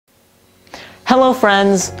Hello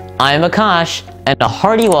friends, I'm Akash, and a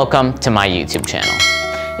hearty welcome to my YouTube channel.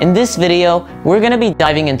 In this video, we're going to be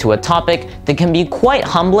diving into a topic that can be quite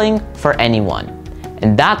humbling for anyone.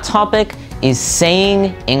 And that topic is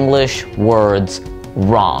saying English words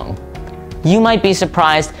wrong. You might be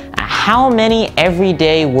surprised at how many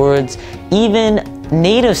everyday words even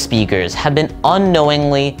native speakers have been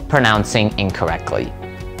unknowingly pronouncing incorrectly.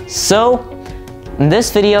 So, in this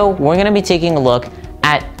video, we're going to be taking a look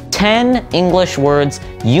at 10 English words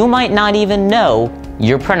you might not even know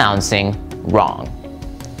you're pronouncing wrong.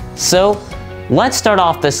 So, let's start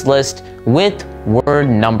off this list with word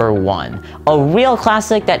number 1, a real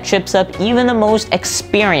classic that trips up even the most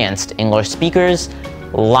experienced English speakers: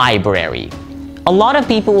 library. A lot of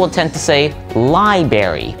people will tend to say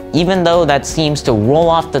library, even though that seems to roll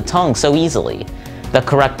off the tongue so easily. The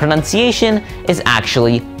correct pronunciation is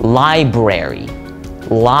actually library.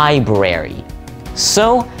 Library.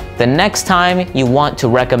 So, the next time you want to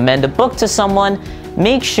recommend a book to someone,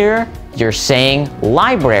 make sure you're saying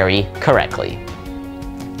library correctly.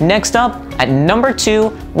 Next up, at number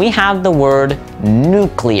 2, we have the word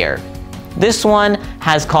nuclear. This one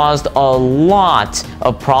has caused a lot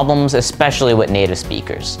of problems, especially with native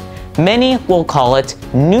speakers. Many will call it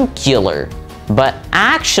nuclear, but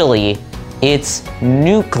actually, it's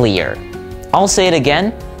nuclear. I'll say it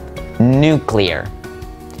again, nuclear.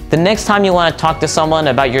 The next time you want to talk to someone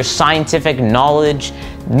about your scientific knowledge,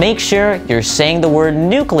 make sure you're saying the word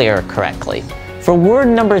nuclear correctly. For word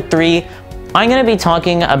number 3, I'm going to be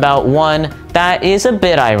talking about one that is a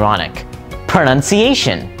bit ironic: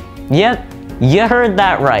 pronunciation. Yep, you heard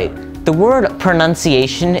that right. The word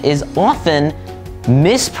pronunciation is often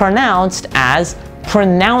mispronounced as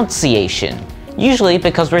pronunciation, usually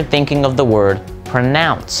because we're thinking of the word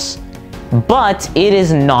pronounce. But it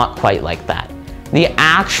is not quite like that. The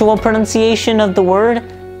actual pronunciation of the word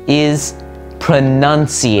is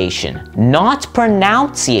pronunciation, not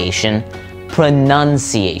pronunciation,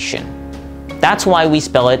 pronunciation. That's why we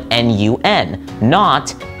spell it N-U-N,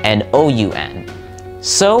 not N-O-U-N.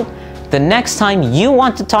 So, the next time you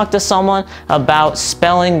want to talk to someone about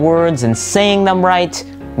spelling words and saying them right,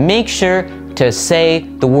 make sure to say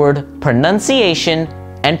the word pronunciation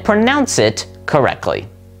and pronounce it correctly.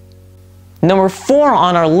 Number 4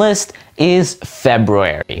 on our list is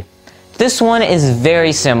February. This one is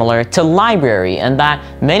very similar to library in that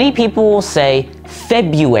many people will say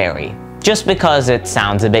February just because it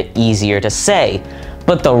sounds a bit easier to say,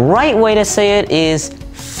 but the right way to say it is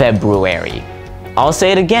February. I'll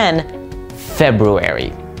say it again,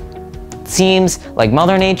 February. Seems like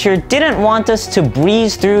Mother Nature didn't want us to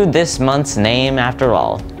breeze through this month's name after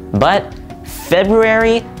all, but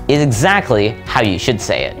February is exactly how you should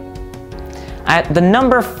say it. At the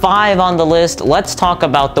number 5 on the list, let's talk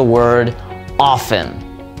about the word often.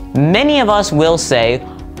 Many of us will say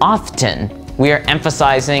often. We are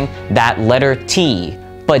emphasizing that letter T.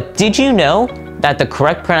 But did you know that the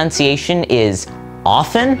correct pronunciation is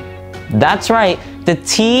often? That's right, the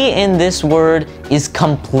T in this word is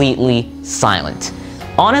completely silent.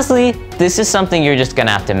 Honestly, this is something you're just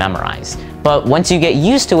gonna have to memorize. But once you get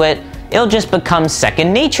used to it, it'll just become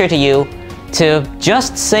second nature to you to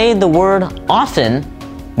just say the word often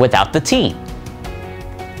without the T.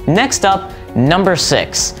 Next up, number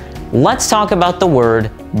 6. Let's talk about the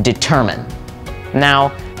word determine.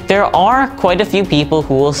 Now, there are quite a few people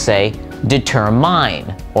who will say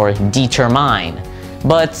determine or determine,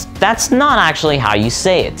 but that's not actually how you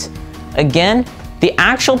say it. Again, the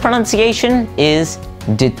actual pronunciation is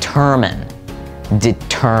determine.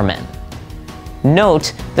 Determine.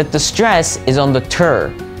 Note that the stress is on the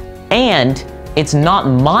ter, and it's not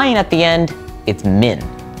mine at the end, it's min.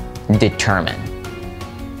 Determine.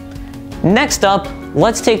 Next up,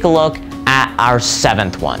 let's take a look at our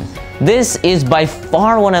 7th one. This is by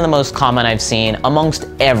far one of the most common I've seen amongst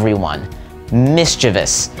everyone.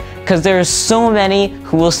 Mischievous. Because there's so many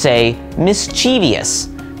who will say mischievous.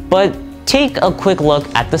 But take a quick look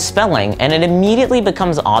at the spelling and it immediately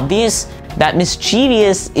becomes obvious that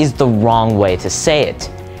mischievous is the wrong way to say it.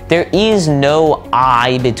 There is no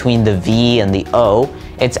I between the V and the O,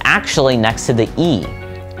 it's actually next to the E,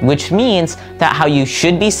 which means that how you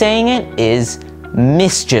should be saying it is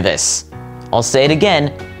mischievous. I'll say it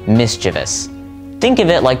again, mischievous. Think of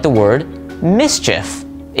it like the word mischief.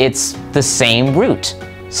 It's the same root.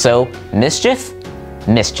 So mischief,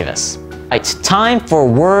 mischievous. Right, time for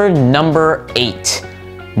word number 8,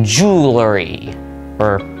 jewelry.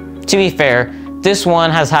 Or to be fair, this one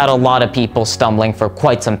has had a lot of people stumbling for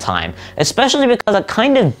quite some time, especially because it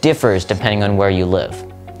kind of differs depending on where you live.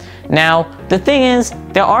 Now, the thing is,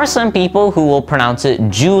 there are some people who will pronounce it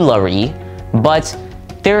jewelry, but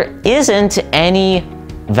there isn't any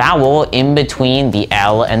vowel in between the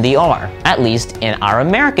L and the R, at least in our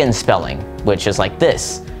American spelling, which is like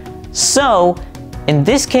this. So, in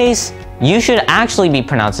this case, you should actually be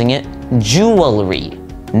pronouncing it jewelry,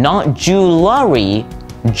 not jewelry,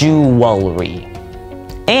 jewelry.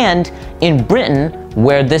 And in Britain,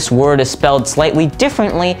 where this word is spelled slightly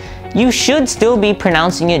differently, you should still be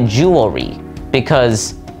pronouncing it jewelry,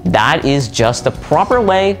 because that is just the proper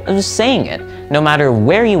way of saying it, no matter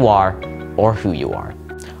where you are or who you are.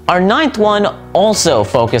 Our ninth one also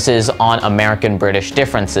focuses on American-British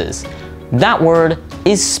differences. That word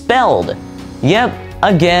is spelled. Yep,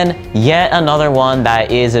 again, yet another one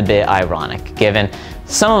that is a bit ironic, given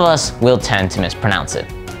some of us will tend to mispronounce it.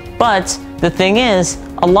 But the thing is,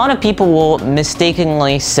 a lot of people will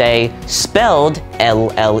mistakenly say spelled,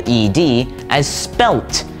 L-L-E-D, as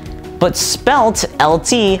spelt. But spelt,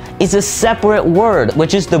 LT, is a separate word,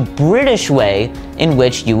 which is the British way in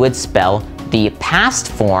which you would spell the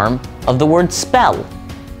past form of the word spell.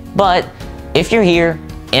 But if you're here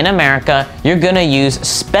in America, you're gonna use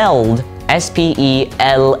spelled, S-P-E-L-L-E-D.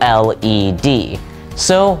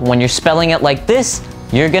 So when you're spelling it like this,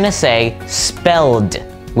 you're gonna say spelled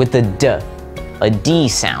with a D, a D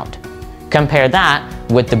sound. Compare that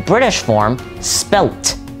with the British form,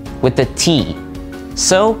 spelt, with a T.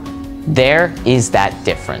 So there is that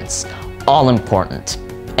difference, all important.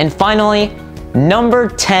 And finally, number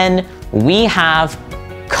 10, we have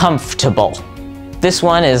comfortable. This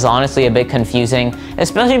one is honestly a bit confusing,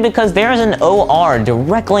 especially because there is an OR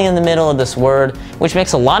directly in the middle of this word, which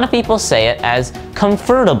makes a lot of people say it as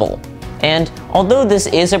comfortable. And although this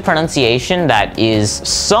is a pronunciation that is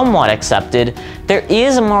somewhat accepted, there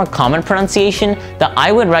is a more common pronunciation that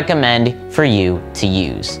I would recommend for you to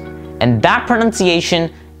use. And that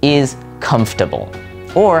pronunciation is comfortable,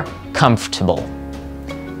 or comfortable.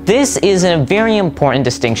 This is a very important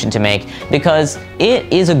distinction to make because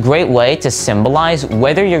it is a great way to symbolize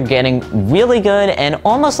whether you're getting really good and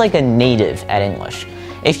almost like a native at English.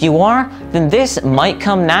 If you are, then this might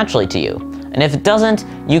come naturally to you. And if it doesn't,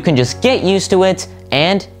 you can just get used to it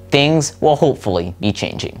and things will hopefully be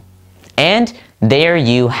changing. And there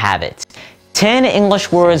you have it. 10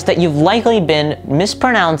 English words that you've likely been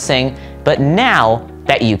mispronouncing, but now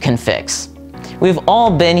that you can fix. We've all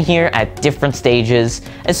been here at different stages,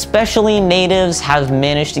 especially natives have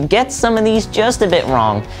managed to get some of these just a bit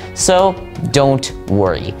wrong, so don't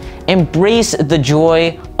worry. Embrace the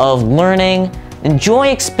joy of learning, enjoy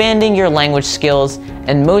expanding your language skills,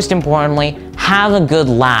 and most importantly, have a good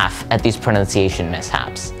laugh at these pronunciation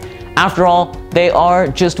mishaps. After all, they are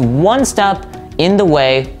just one step in the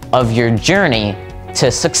way of your journey to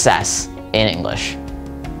success in English.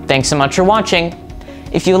 Thanks so much for watching.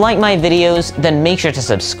 If you like my videos, then make sure to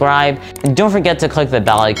subscribe, and don't forget to click the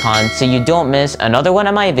bell icon so you don't miss another one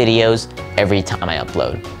of my videos every time I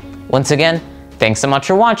upload. Once again, thanks so much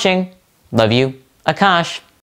for watching. Love you, Akash.